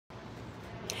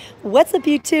What's up,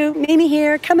 YouTube? Mamie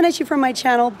here, coming at you from my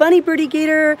channel, Bunny Birdie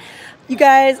Gator. You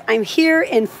guys, I'm here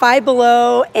in Five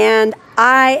Below, and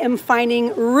I am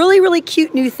finding really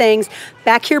cute new things.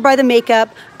 Back here by the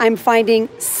makeup, I'm finding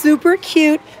super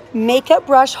cute makeup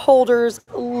brush holders.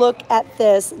 Look at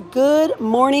this. Good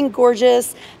morning,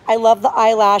 gorgeous. I love the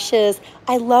eyelashes.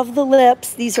 I love the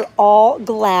lips. These are all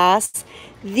glass.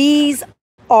 These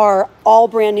are all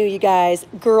brand new, you guys.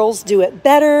 Girls do it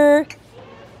better.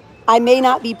 I may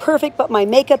not be perfect, but my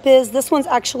makeup is. This one's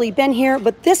actually been here,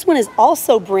 but this one is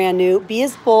also brand new. Be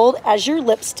as bold as your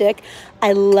lipstick.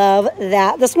 I love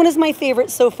that. This one is my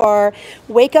favorite so far.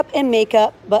 Wake up and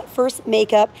makeup, but first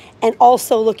makeup. And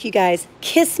also, look, you guys,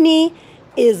 Kiss Me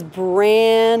is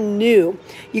brand new.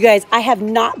 You guys, I have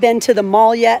not been to the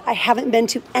mall yet. I haven't been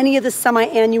to any of the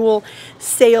semi-annual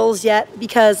sales yet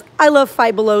because I love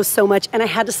Five Below so much and I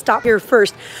had to stop here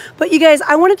first. But you guys,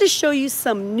 I wanted to show you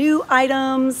some new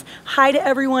items. Hi to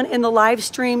everyone in the live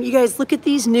stream. You guys, look at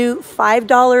these new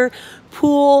 $5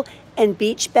 pool and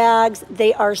beach bags.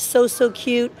 They are so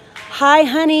cute. Hi,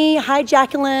 honey. Hi,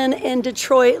 Jacqueline in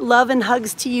Detroit. Love and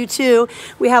hugs to you too.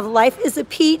 We have Life is a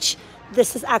Peach.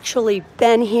 This has actually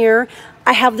been here.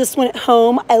 I have this one at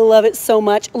home. I love it so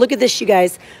much. Look at this, you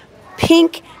guys.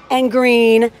 Pink and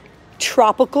green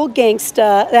tropical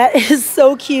gangsta. That is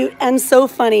so cute and so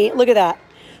funny. Look at that.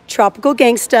 Tropical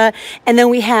gangsta. And then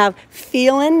we have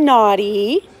Feelin'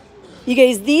 Naughty. You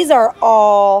guys, these are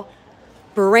all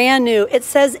brand new. It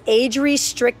says age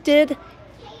restricted.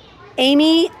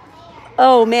 Amy,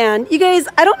 oh man. You guys,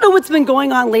 I don't know what's been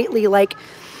going on lately. Like,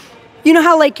 you know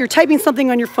how like you're typing something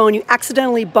on your phone, you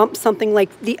accidentally bump something.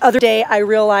 Like the other day I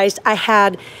realized I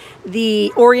had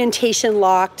the orientation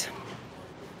locked.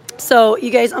 So you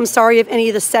guys, I'm sorry if any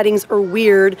of the settings are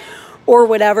weird or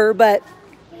whatever, but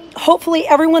hopefully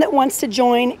everyone that wants to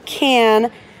join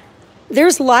can.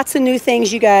 There's lots of new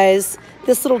things, you guys.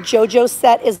 This little JoJo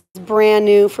set is brand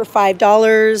new for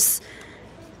 $5.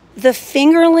 The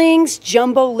Fingerlings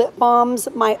Jumbo Lip Balms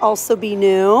might also be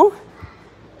new.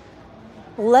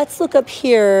 Let's look up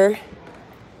here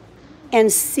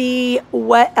and see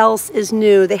what else is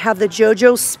new. They have the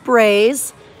JoJo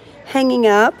sprays hanging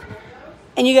up.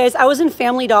 And you guys, I was in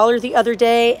Family Dollar the other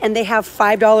day and they have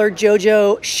 $5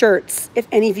 JoJo shirts, if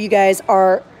any of you guys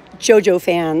are JoJo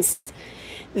fans.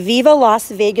 Viva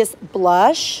Las Vegas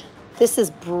blush. This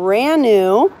is brand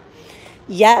new.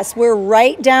 Yes, we're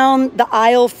right down the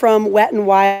aisle from Wet n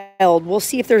Wild. We'll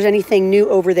see if there's anything new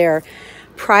over there.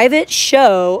 Private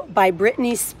Show by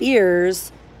Britney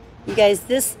Spears. You guys,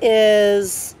 this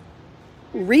is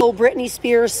real Britney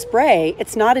Spears spray.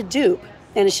 It's not a dupe,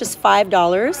 and it's just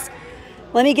 $5.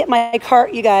 Let me get my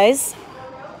cart, you guys.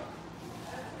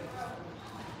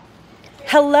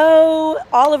 Hello,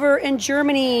 Oliver in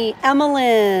Germany,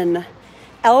 Emmeline,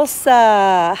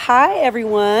 Elsa. Hi,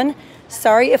 everyone.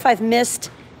 Sorry if I've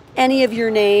missed any of your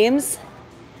names.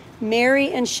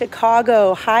 Mary in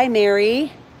Chicago. Hi,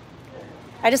 Mary.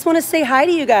 I just want to say hi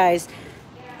to you guys.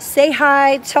 Say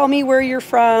hi, tell me where you're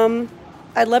from.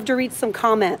 I'd love to read some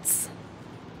comments.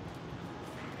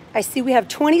 I see we have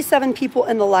 27 people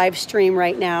in the live stream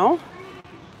right now.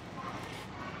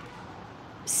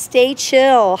 Stay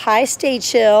Chill. Hi, Stay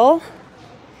Chill.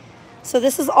 So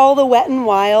this is all the Wet n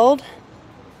Wild.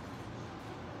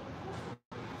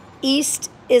 East,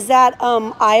 is that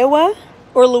Iowa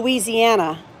or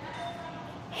Louisiana?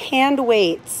 Hand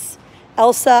weights.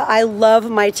 Elsa, I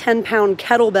love my 10-pound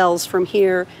kettlebells from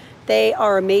here. They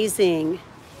are amazing.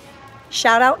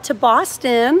 Shout out to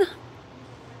Boston.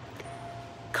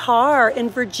 Carr in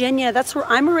Virginia. That's where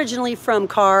I'm originally from,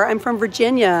 Carr. I'm from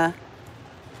Virginia.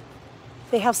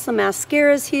 They have some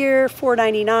mascaras here,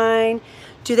 $4.99.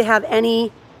 Do they have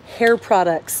any hair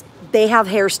products? They have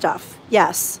hair stuff,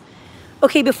 yes.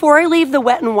 Okay, before I leave the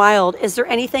Wet n Wild, is there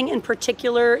anything in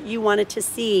particular you wanted to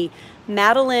see?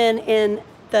 Madeline in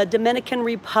the Dominican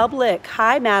Republic.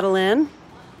 Hi, Madeline.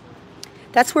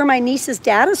 That's where my niece's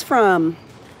dad is from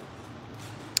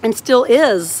and still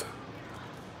is.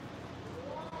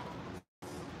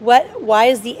 Why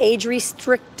is the age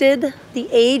restricted? The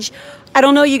age, I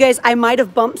don't know, you guys. I might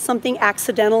have bumped something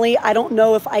accidentally. I don't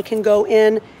know if I can go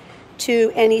in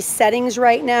to any settings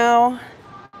right now.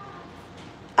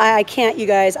 I can't, you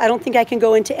guys. I don't think I can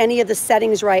go into any of the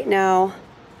settings right now.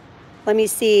 Let me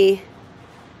see.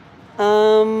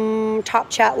 Top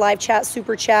chat, live chat,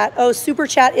 super chat. Oh, super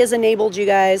chat is enabled, you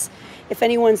guys. If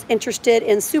anyone's interested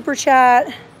in super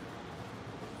chat.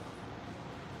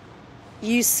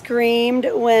 You screamed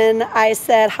when I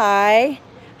said hi.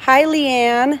 Hi,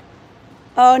 Leanne.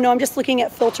 Oh, no, I'm just looking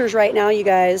at filters right now, you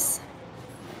guys.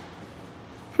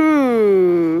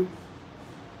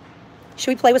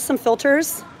 Should we play with some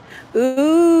filters?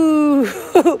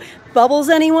 Ooh, bubbles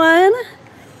anyone?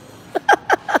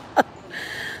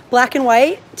 Black and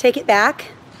white, take it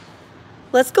back.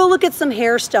 Let's go look at some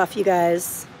hair stuff, you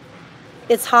guys.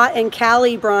 It's hot in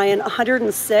Cali, Brian,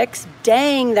 106.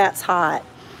 Dang, that's hot.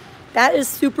 That is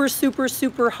super, super,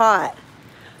 super hot.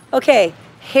 Okay,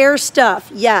 hair stuff.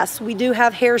 Yes, we do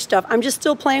have hair stuff. I'm just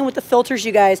still playing with the filters,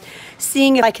 you guys,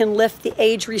 seeing if I can lift the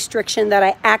age restriction that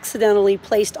I accidentally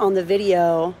placed on the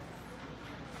video.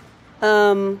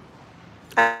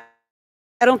 I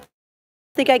don't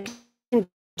think I can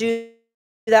do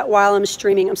that while I'm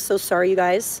streaming. I'm so sorry, you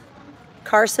guys.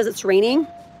 Car says it's raining.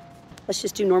 Let's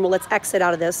just do normal. Let's exit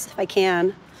out of this if I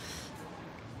can.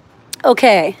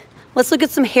 Okay, let's look at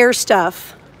some hair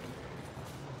stuff.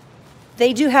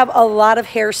 They do have a lot of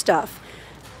hair stuff.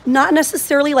 Not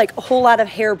necessarily like a whole lot of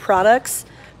hair products,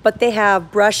 but they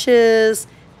have brushes,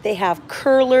 they have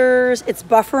curlers, it's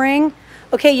buffering.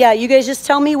 Okay, yeah, you guys just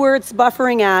tell me where it's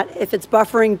buffering at. If it's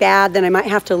buffering bad, then I might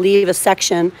have to leave a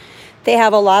section. They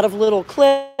have a lot of little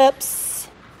clips,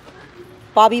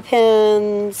 bobby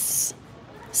pins,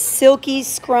 silky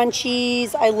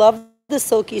scrunchies. I love the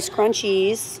silky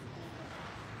scrunchies.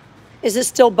 Is this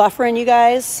still buffering, you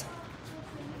guys?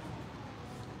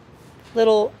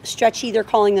 Little stretchy, they're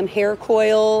calling them hair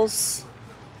coils.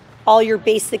 All your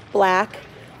basic black.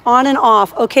 On and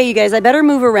off. Okay, you guys, I better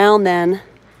move around then.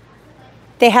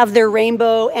 They have their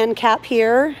rainbow end cap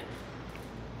here.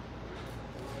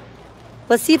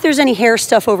 Let's see if there's any hair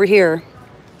stuff over here.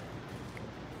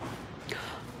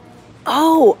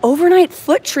 Oh, overnight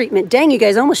foot treatment. Dang, you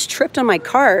guys, I almost tripped on my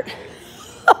cart.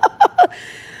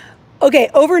 Okay,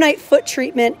 overnight foot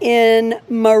treatment in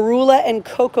marula and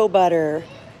cocoa butter.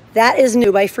 That is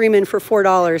new by Freeman for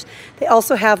 $4. They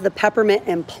also have the peppermint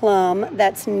and plum.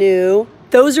 That's new.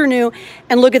 Those are new.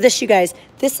 And look at this, you guys.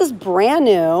 This is brand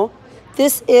new.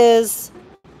 This is,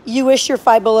 you wish your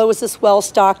Five Below was this well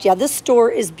stocked. Yeah, this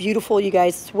store is beautiful, you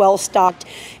guys. It's well stocked.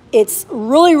 It's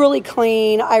really, really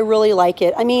clean. I really like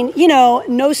it. I mean, you know,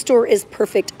 no store is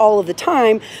perfect all of the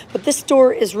time, but this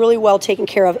store is really well taken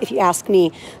care of, if you ask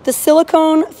me. The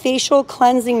silicone facial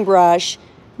cleansing brush,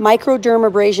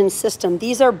 microdermabrasion system.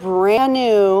 These are brand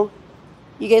new.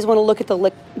 You guys want to look at the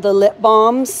lip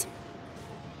balms?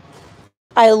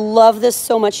 I love this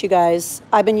so much, you guys.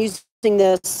 I've been using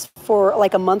this for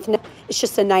like a month now. It's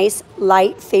just a nice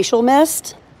light facial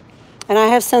mist. And I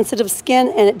have sensitive skin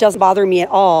and it doesn't bother me at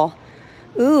all.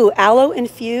 Ooh, aloe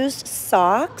infused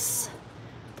socks.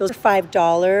 Those are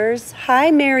 $5. Hi,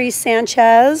 Mary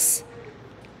Sanchez.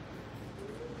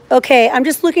 Okay, I'm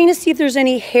just looking to see if there's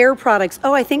any hair products.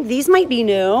 Oh, I think these might be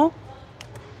new.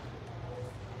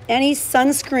 Any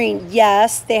sunscreen?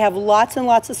 Yes, they have lots and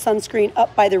lots of sunscreen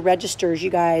up by the registers, you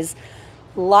guys.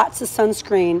 Lots of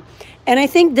sunscreen. And I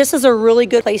think this is a really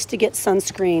good place to get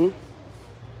sunscreen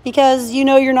because you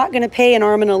know you're not going to pay an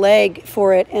arm and a leg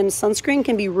for it, and sunscreen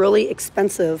can be really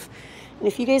expensive. And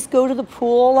if you guys go to the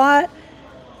pool a lot,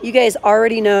 you guys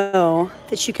already know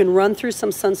that you can run through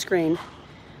some sunscreen.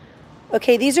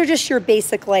 Okay, these are just your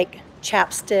basic like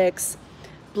chapsticks,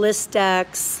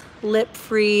 Blistex, Lip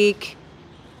Freak,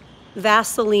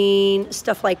 Vaseline,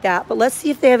 stuff like that. But let's see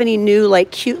if they have any new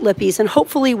like cute lippies, and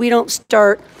hopefully we don't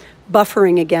start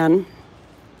buffering again.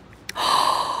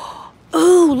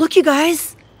 Oh, look, you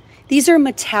guys. These are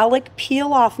metallic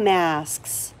peel-off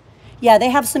masks. Yeah, they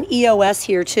have some EOS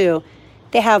here too.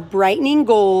 They have brightening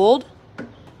gold.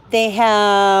 They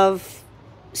have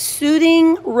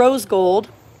soothing rose gold.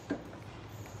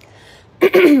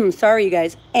 Sorry, you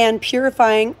guys. And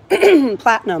purifying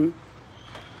platinum.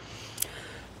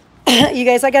 You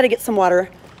guys, I got to get some water.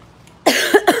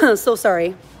 So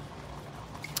sorry.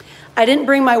 I didn't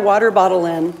bring my water bottle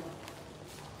in.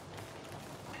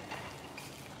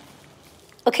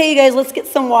 Okay, you guys, let's get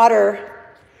some water.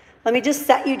 Let me just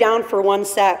set you down for 1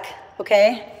 sec,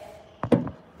 okay?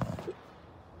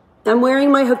 I'm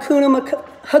wearing my Hakuna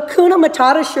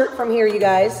Matata shirt from here, you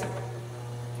guys.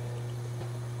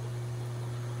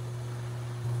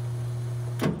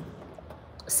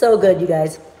 So good, you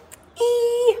guys.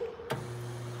 Eee.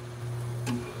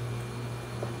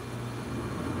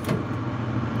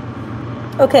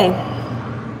 Okay.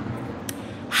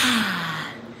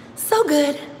 So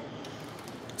good.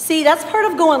 See, that's part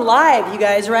of going live, you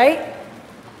guys, right?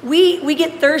 We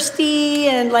get thirsty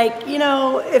and like, you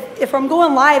know, if I'm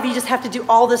going live, you just have to do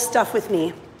all this stuff with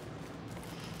me.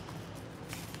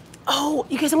 Oh,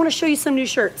 you guys, I want to show you some new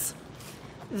shirts.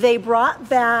 They brought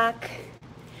back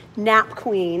Nap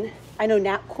Queen. I know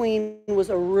Nap Queen was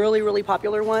a really, really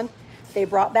popular one. They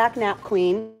brought back Nap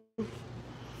Queen.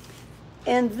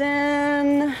 And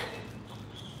then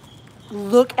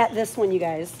look at this one, you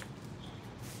guys.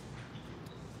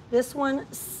 This one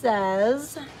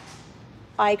says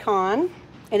Icon,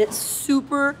 and it's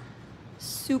super,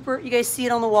 super, you guys see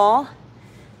it on the wall?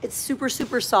 It's super,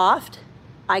 super soft,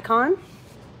 Icon.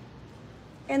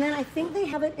 And then I think they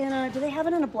have it in a, do they have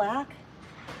it in a black?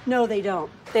 No, they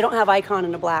don't. They don't have Icon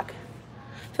in a black.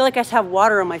 I feel like I just have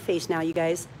water on my face now, you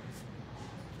guys.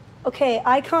 Okay,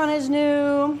 Icon is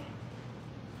new.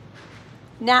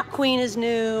 Nap Queen is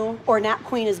new, or Nap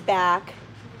Queen is back.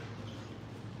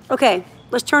 Okay,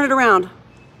 let's turn it around.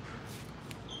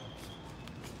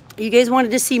 You guys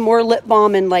wanted to see more lip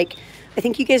balm and like, I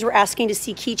think you guys were asking to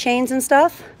see keychains and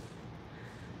stuff.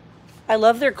 I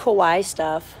love their kawaii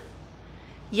stuff.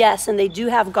 Yes, and they do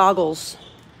have goggles.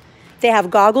 They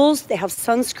have goggles, they have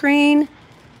sunscreen,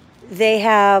 they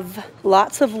have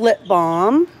lots of lip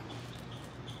balm.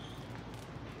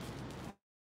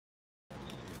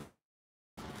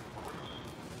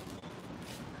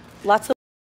 Lots of,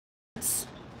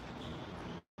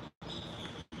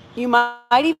 you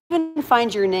might even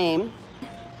find your name.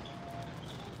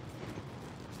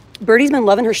 Birdie's been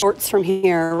loving her shorts from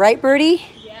here, right, Birdie?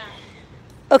 Yeah.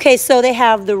 Okay, so they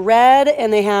have the red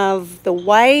and they have the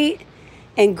white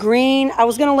and green. I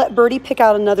was gonna let Birdie pick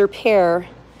out another pair.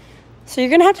 So you're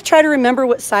gonna have to try to remember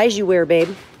what size you wear, babe.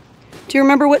 Do you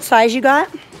remember what size you got?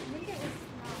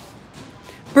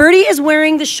 Birdie is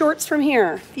wearing the shorts from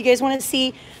here. If you guys wanna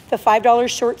see the $5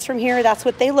 shorts from here, that's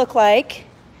what they look like.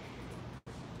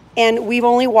 And we've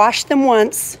only washed them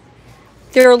once.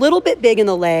 They're a little bit big in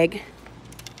the leg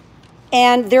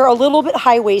and they're a little bit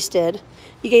high-waisted.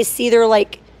 You guys see they're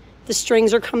like, the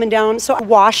strings are coming down. So I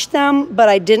washed them, but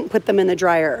I didn't put them in the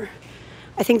dryer.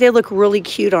 I think they look really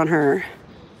cute on her.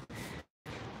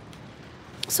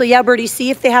 So yeah, Birdie, see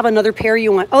if they have another pair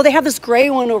you want. Oh, they have this gray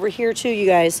one over here too, you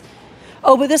guys.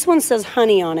 Oh, but this one says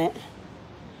Honey on it.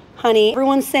 Honey.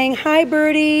 Everyone's saying, hi,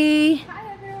 Birdie.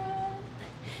 Hi, everyone.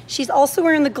 She's also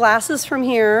wearing the glasses from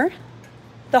here,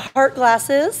 the heart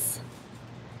glasses.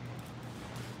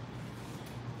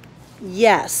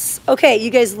 Yes. Okay, you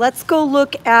guys, let's go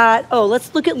look at, oh,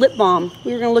 let's look at lip balm.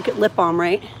 We were gonna look at lip balm,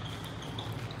 right?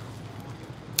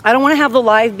 I don't wanna have the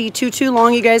live be too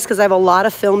long, you guys, because I have a lot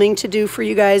of filming to do for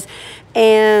you guys.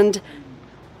 And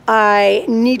I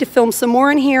need to film some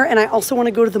more in here, and I also want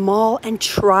to go to the mall and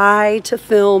try to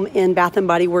film in Bath &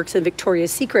 Body Works and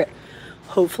Victoria's Secret.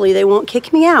 Hopefully they won't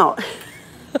kick me out.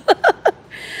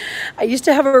 I used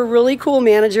to have a really cool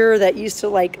manager that used to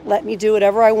like let me do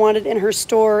whatever I wanted in her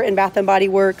store in Bath & Body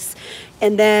Works,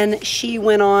 and then she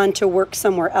went on to work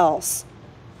somewhere else.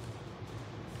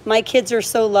 My kids are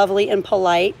so lovely and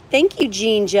polite. Thank you,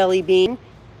 Jean Jellybean.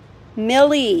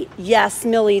 Millie, yes,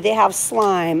 Millie, they have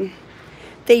slime.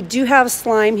 They do have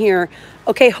slime here.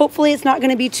 Okay, hopefully it's not going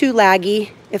to be too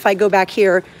laggy if I go back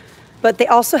here. But they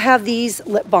also have these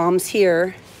lip balms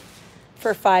here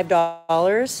for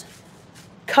 $5.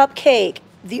 Cupcake.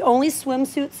 The only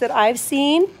swimsuits that I've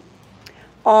seen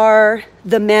are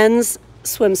the men's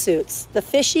swimsuits. The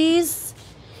fishies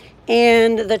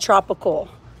and the tropical.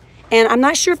 And I'm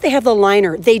not sure if they have the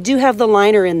liner. They do have the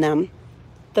liner in them.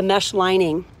 The mesh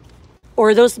lining. Or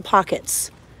are those the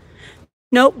pockets?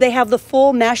 Nope, they have the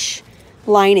full mesh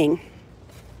lining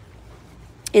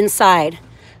inside,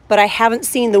 but I haven't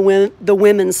seen the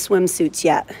women's swimsuits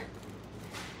yet.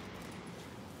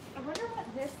 I wonder what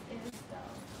this is, though.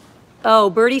 Oh,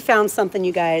 Birdie found something,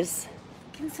 you guys.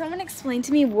 Can someone explain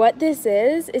to me what this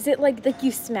is? Is it like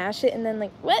you smash it and then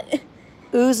like, what?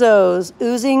 Oozos,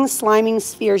 oozing, sliming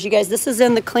spheres. You guys, this is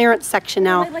in the clearance section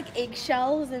now. Are they like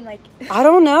eggshells and like... I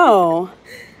don't know.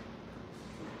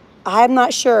 I'm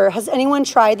not sure. Has anyone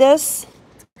tried this?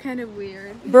 It's kind of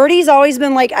weird. Birdie's always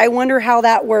been like, I wonder how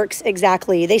that works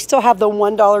exactly. They still have the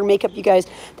 $1 makeup, you guys.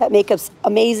 That makeup's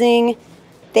amazing.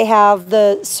 They have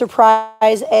the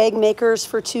surprise egg makers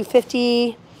for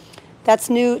 $2.50.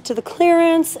 That's new to the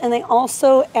clearance. And they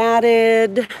also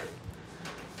added,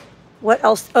 what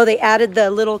else? Oh, they added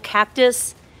the little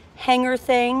cactus hanger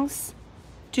things.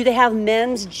 Do they have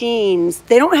men's jeans?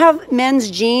 They don't have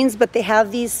men's jeans, but they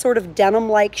have these sort of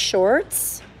denim-like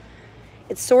shorts.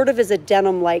 It sort of is a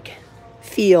denim-like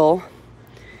feel.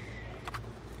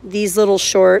 These little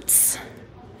shorts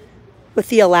with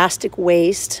the elastic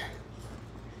waist.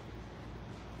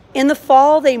 In the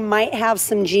fall, they might have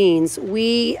some jeans.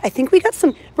 I think we got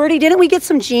some, Birdie, didn't we get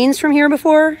some jeans from here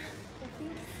before? I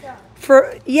think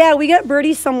so. Yeah, we got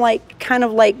Birdie some like, kind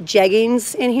of like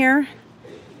jeggings in here.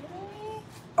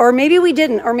 Or maybe we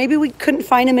didn't, or maybe we couldn't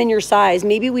find them in your size.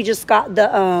 Maybe we just got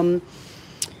the,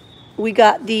 we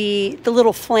got the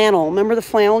little flannel. Remember the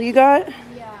flannel you got?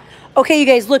 Yeah. Okay, you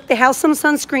guys, look, they have some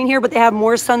sunscreen here, but they have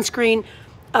more sunscreen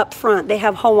up front. They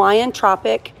have Hawaiian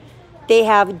Tropic. They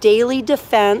have Daily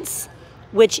Defense,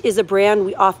 which is a brand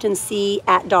we often see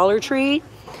at Dollar Tree.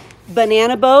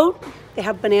 Banana Boat, they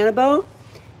have Banana Boat.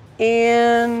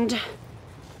 And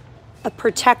a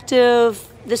protective,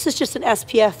 this is just an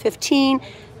SPF 15.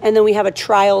 And then we have a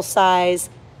trial size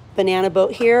Banana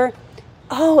Boat here.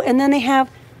 Oh, and then they have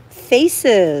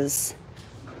Faces.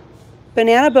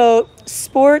 Banana Boat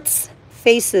Sports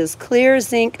Faces, clear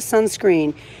zinc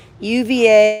sunscreen,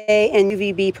 UVA and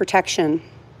UVB protection.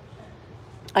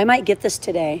 I might get this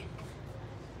today.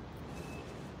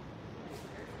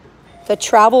 The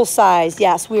travel size,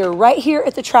 yes, we are right here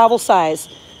at the travel size.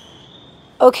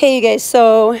 Okay, you guys,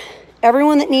 so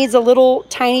everyone that needs a little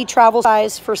tiny travel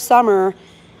size for summer,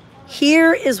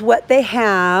 here is what they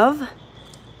have.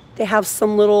 They have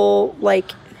some little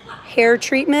like hair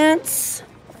treatments,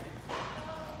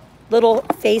 little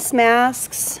face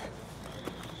masks,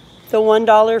 the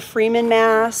 $1 Freeman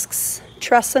masks,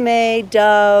 Tresemme,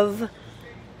 Dove,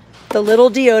 the little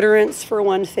deodorants for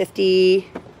 $1.50,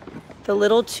 the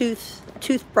little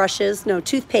toothbrushes, no,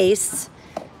 toothpastes.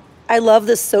 I love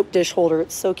this soap dish holder.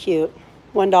 It's so cute.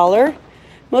 $1.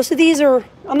 Most of these are,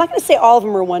 I'm not going to say all of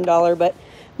them are $1, but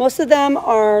most of them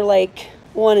are like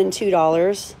 $1 and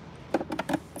 $2.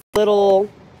 Little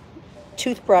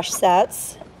toothbrush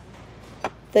sets.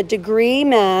 The Degree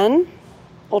Men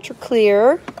Ultra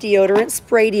Clear deodorant,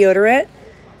 spray deodorant.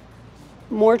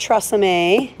 More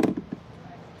Tresemme.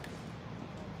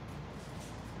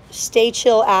 Stay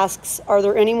Chill asks, are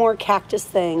there any more cactus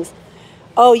things?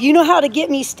 Oh, you know how to get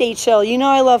me, Stay Chill. You know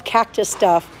I love cactus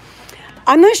stuff.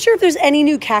 I'm not sure if there's any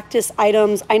new cactus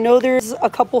items. I know there's a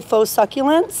couple faux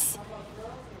succulents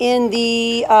in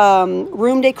the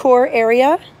room decor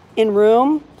area in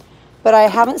room, but I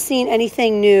haven't seen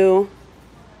anything new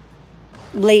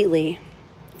lately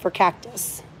for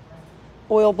cactus.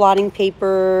 Oil blotting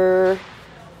paper,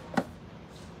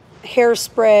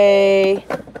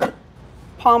 hairspray,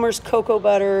 Palmer's cocoa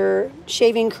butter,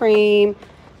 shaving cream,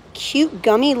 cute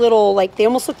gummy little, like they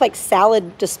almost look like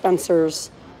salad dispensers.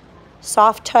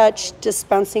 Soft touch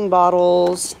dispensing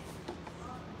bottles.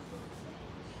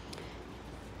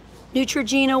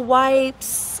 Neutrogena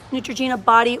wipes, Neutrogena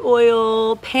body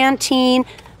oil, Pantene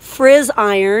frizz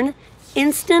iron,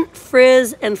 instant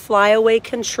frizz and flyaway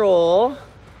control.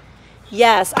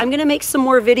 Yes, I'm gonna make some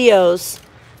more videos.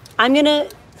 I'm gonna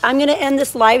end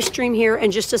this live stream here in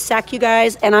just a sec, you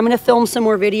guys, and I'm gonna film some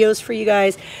more videos for you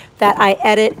guys that I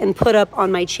edit and put up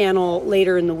on my channel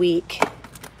later in the week.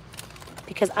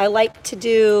 Because I like to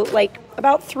do like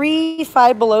about 3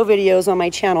 Five Below videos on my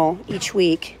channel each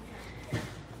week.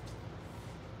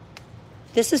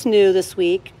 This is new this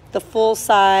week. The full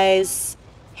size,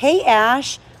 hey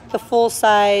Ash, the full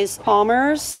size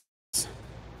Palmer's.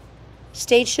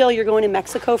 Stay Chill, you're going to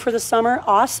Mexico for the summer?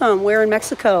 Awesome, where in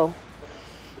Mexico?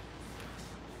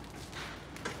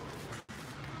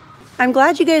 I'm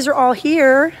glad you guys are all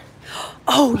here.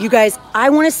 Oh, you guys, I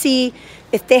wanna see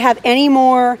if they have any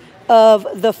more of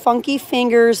the Funky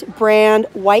Fingers brand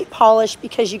white polish,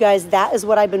 because you guys, that is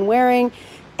what I've been wearing.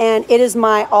 And it is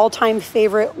my all-time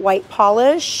favorite white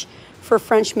polish for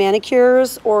French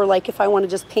manicures, or like if I want to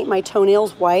just paint my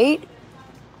toenails white.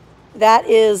 That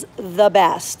is the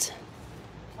best.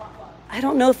 I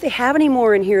don't know if they have any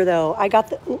more in here though. I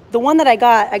got the one that I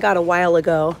got a while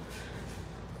ago.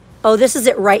 Oh, this is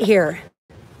it right here.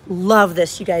 Love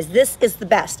this, you guys. This is the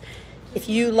best. If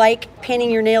you like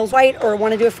painting your nails white or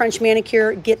want to do a French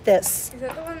manicure, get this. Is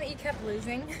that the one that you kept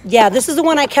losing? Yeah, this is the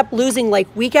one I kept losing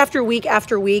like week after week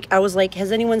after week. I was like,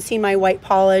 has anyone seen my white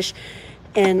polish?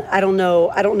 And I don't know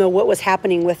what was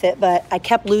happening with it, but I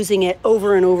kept losing it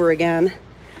over and over again.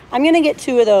 I'm gonna get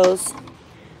 2 of those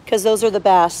because those are the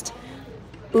best.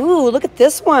 Ooh, look at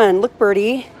this one. Look,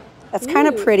 Birdie. That's kind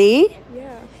of pretty. Yeah.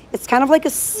 It's kind of like a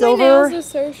silver. My nails are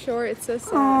so short, it's so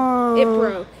sad. Aww. It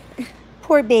broke.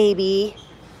 Poor baby.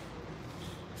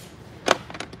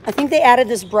 I think they added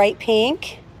this bright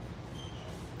pink.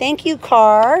 Thank you,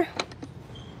 Car.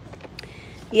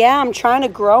 Yeah, I'm trying to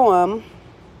grow them.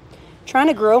 Trying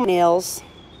to grow nails.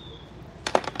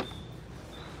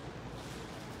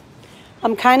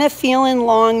 I'm kind of feeling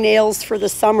long nails for the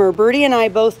summer. Birdie and I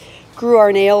both grew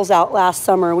our nails out last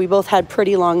summer. We both had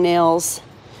pretty long nails.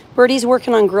 Birdie's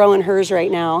working on growing hers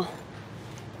right now.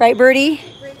 Right, Birdie?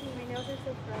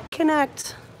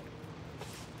 Connect.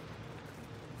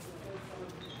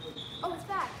 Oh, it's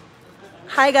back.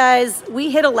 Hi guys, we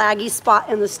hit a laggy spot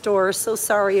in the store, so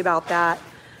sorry about that.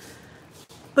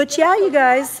 But yeah, you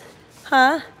guys,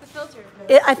 huh? The filter.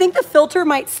 I think the filter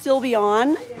might still be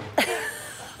on.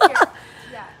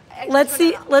 Let's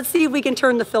see if we can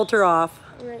turn the filter off.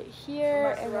 Right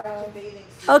here and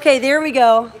Okay, there we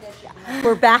go.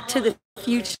 We're back to the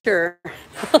future.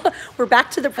 We're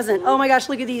back to the present. Oh my gosh,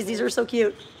 look at these. These are so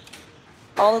cute.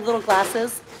 All the little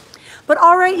glasses. But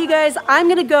all right, you guys, I'm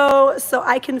gonna go so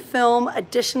I can film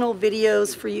additional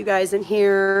videos for you guys in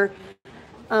here.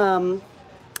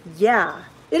 Yeah,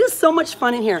 it is so much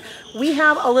fun in here. We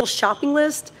have a little shopping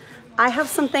list. I have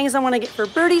some things I want to get for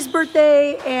Birdie's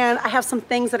birthday, and I have some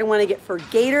things that I want to get for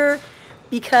Gator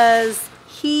because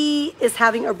he is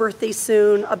having a birthday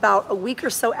soon, about a week or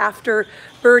so after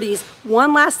Birdie's.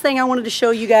 One last thing I wanted to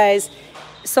show you guys.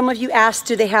 Some of you asked,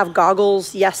 do they have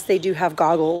goggles? Yes, they do have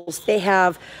goggles. They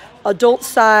have adult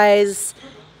size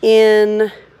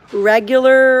in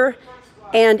regular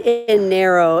and in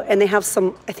narrow, and they have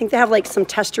some, I think they have like some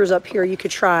testers up here you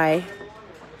could try,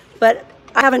 but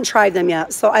I haven't tried them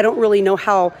yet, so I don't really know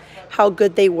how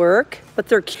good they work, but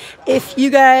they're cute. If you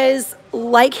guys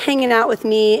like hanging out with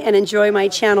me and enjoy my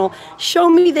channel, show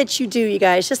me that you do, you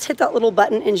guys. Just hit that little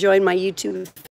button and join my YouTube